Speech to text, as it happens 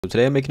So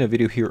today I'm making a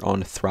video here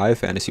on Thrive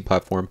Fantasy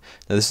platform.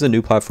 Now this is a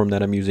new platform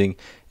that I'm using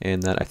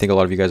and that I think a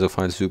lot of you guys will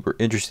find super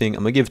interesting.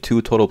 I'm going to give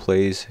two total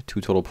plays, two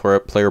total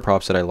player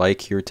props that I like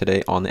here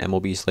today on the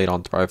MLB slate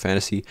on Thrive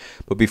Fantasy.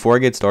 But before I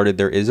get started,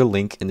 there is a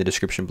link in the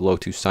description below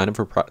to sign up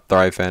for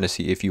Thrive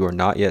Fantasy if you are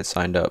not yet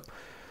signed up.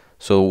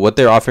 So what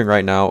they're offering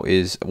right now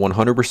is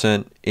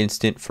 100%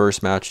 instant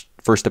first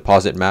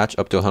deposit match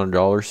up to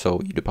 $100. So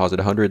you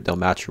deposit $100, they'll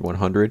match your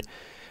 $100.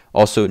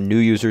 Also, new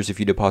users,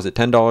 if you deposit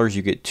 $10,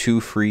 you get 2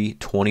 free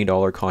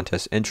 $20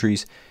 contest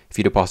entries. If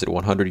you deposit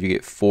 $100, you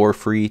get 4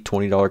 free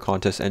 $20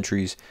 contest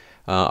entries.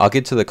 I'll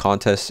get to the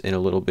contest in a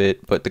little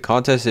bit, but the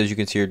contest, as you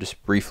can see here,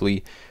 just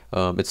briefly,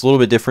 it's a little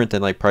bit different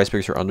than like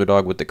PrizePicks or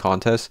Underdog with the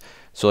contest.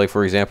 So, like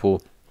for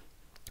example,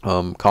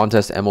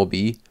 contest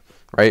MLB,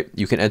 right?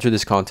 You can enter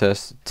this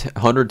contest.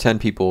 110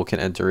 people can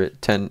enter it.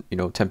 10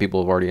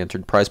 people have already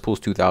entered. Prize pool is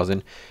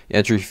 2,000.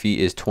 Entry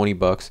fee is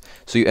 $20.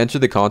 So you enter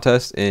the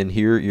contest, and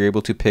here you're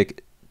able to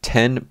pick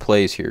 10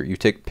 plays. Here you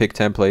pick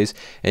 10 plays,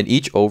 and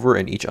each over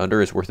and each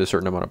under is worth a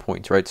certain amount of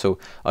points, right? So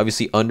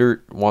obviously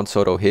under Juan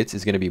Soto hits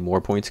is going to be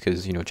more points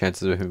because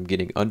chances of him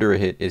getting under a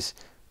hit is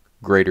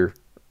greater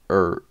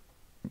or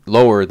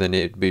lower than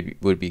it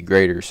would be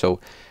greater. So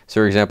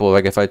for example,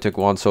 like if I took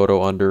Juan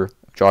Soto under,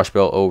 Josh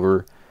Bell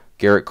over,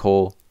 Garrett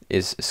Cole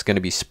is going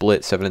to be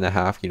split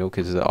 7.5,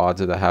 because the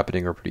odds of that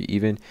happening are pretty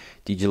even.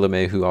 DJ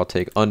LeMahieu, I'll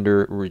take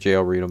under.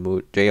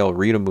 JL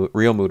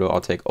Realmuto, I'll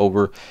take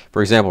over,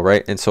 for example,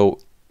 right? And so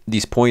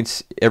these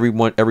points, every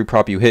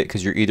prop you hit,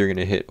 because you're either going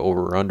to hit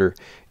over or under,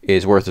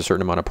 is worth a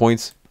certain amount of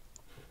points.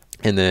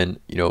 And then,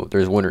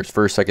 there's winners,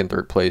 first, second,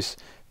 third place,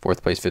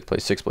 fourth place, fifth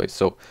place, sixth place.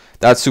 So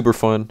that's super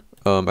fun.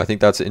 I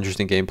think that's an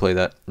interesting gameplay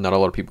that not a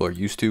lot of people are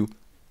used to.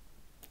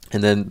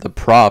 And then the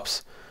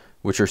props,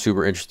 which are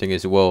super interesting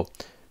as well.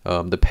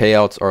 The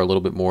payouts are a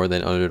little bit more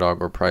than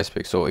Underdog or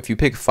PrizePicks. So if you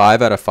pick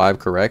 5 out of 5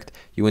 correct,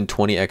 you win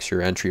 20x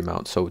your entry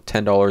amount. So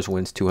 $10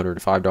 wins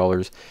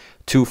 $205.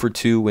 2 for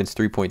 2 wins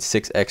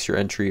 3.6x your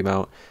entry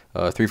amount.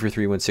 3 for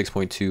 3 wins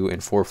 6.2,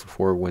 and 4 for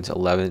 4 wins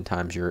 11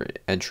 times your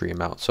entry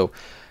amount. So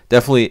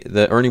definitely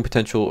the earning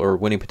potential or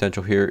winning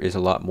potential here is a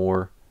lot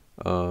more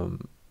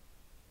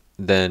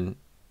than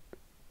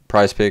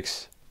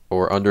PrizePicks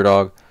or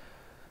Underdog.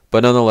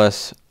 But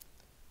nonetheless,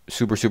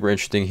 super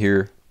interesting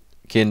here.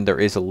 Again, there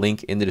is a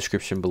link in the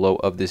description below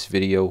of this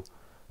video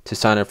to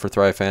sign up for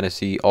Thrive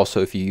Fantasy.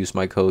 Also, if you use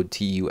my code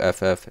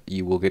TUFF,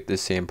 you will get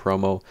this same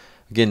promo.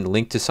 Again,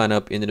 link to sign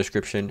up in the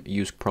description.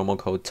 Use promo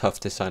code TUFF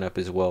to sign up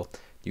as well.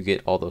 You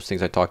get all those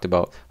things I talked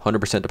about.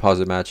 100%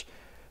 deposit match.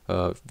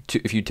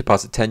 If you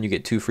deposit 10, you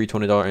get 2 free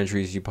 $20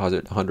 entries. You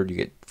deposit 100, you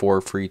get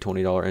 4 free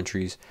 $20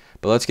 entries.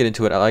 But let's get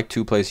into it. I like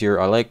 2 plays here.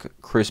 I like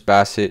Chris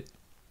Bassett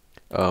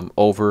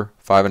over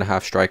 5.5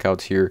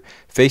 strikeouts here,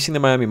 facing the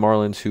Miami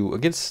Marlins, who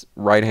against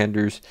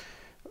right-handers,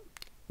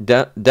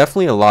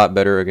 definitely a lot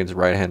better against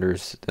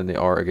right-handers than they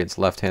are against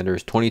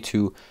left-handers.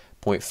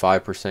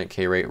 22.5%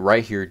 K rate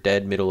right here,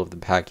 dead middle of the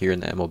pack here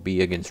in the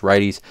MLB against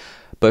righties.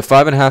 But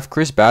 5.5,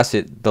 Chris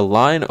Bassett, the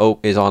line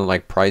is on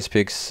like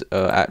PrizePicks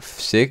at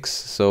 6,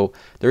 so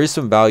there is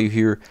some value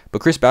here.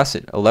 But Chris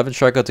Bassett, 11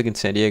 strikeouts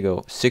against San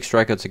Diego, 6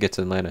 strikeouts against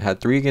Atlanta,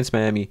 had 3 against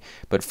Miami,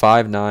 but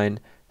 5,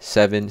 9,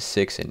 7,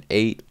 6, and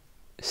 8.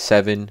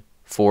 7,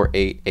 4,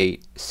 8,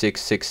 8,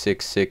 6, 6,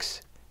 6,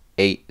 6,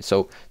 8.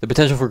 So the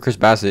potential for Chris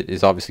Bassett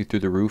is obviously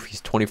through the roof.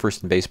 He's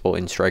 21st in baseball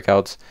in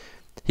strikeouts.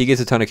 He gets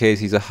a ton of Ks.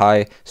 He's a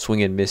high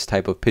swing and miss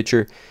type of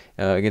pitcher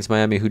against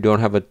Miami, who don't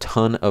have a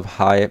ton of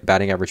high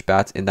batting average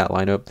bats in that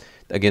lineup.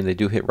 Again, they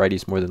do hit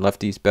righties more than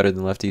lefties, better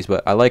than lefties,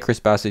 but I like Chris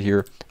Bassett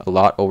here a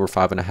lot, over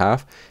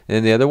 5.5. And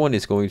then the other one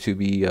is going to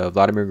be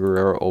Vladimir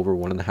Guerrero over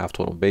 1.5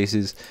 total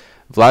bases.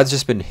 Vlad's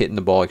just been hitting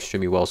the ball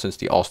extremely well since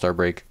the All-Star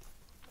break.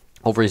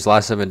 Over his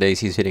last 7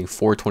 days, he's hitting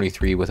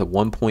 .423 with a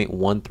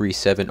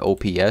 1.137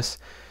 OPS.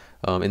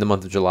 In the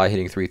month of July,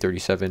 hitting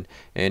 .337.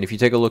 And if you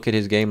take a look at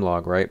his game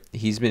log, right,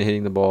 he's been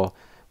hitting the ball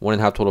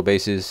 1.5 total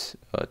bases,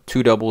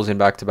 2 doubles in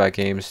back-to-back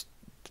games,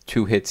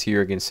 2 hits here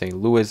against St.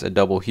 Louis, a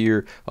double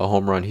here, a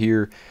home run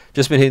here.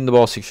 Just been hitting the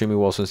ball extremely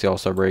well since the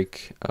All-Star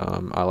break.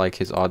 I like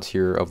his odds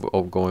here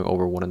of going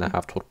over 1.5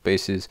 total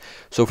bases.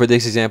 So for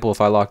this example, if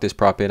I lock this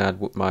prop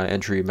in, my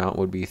entry amount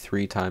would be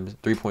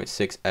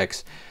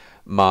 3.6x.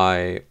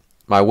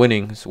 My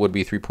winnings would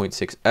be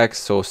 3.6x.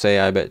 So say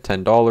I bet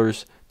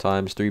 $10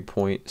 times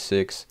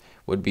 3.6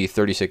 would be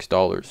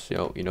 $36.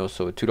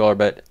 So a $2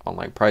 bet on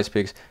like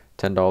PrizePicks,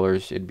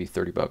 $10, it'd be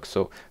 $30.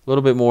 So a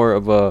little bit more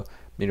of a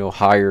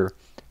higher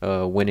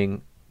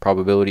winning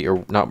probability,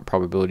 or not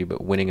probability,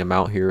 but winning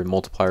amount here. And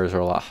multipliers are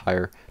a lot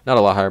higher. Not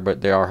a lot higher,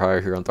 but they are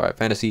higher here on Thrive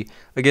Fantasy.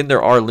 Again,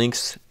 there are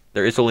links.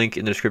 There is a link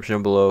in the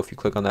description below. If you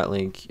click on that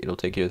link, it'll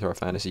take you to Thrive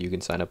Fantasy. You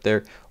can sign up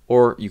there,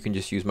 or you can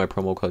just use my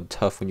promo code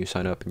TUFF when you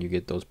sign up, and you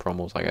get those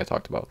promos like I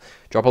talked about.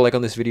 Drop a like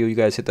on this video, you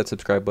guys. Hit that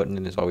subscribe button,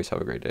 and as always,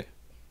 have a great day.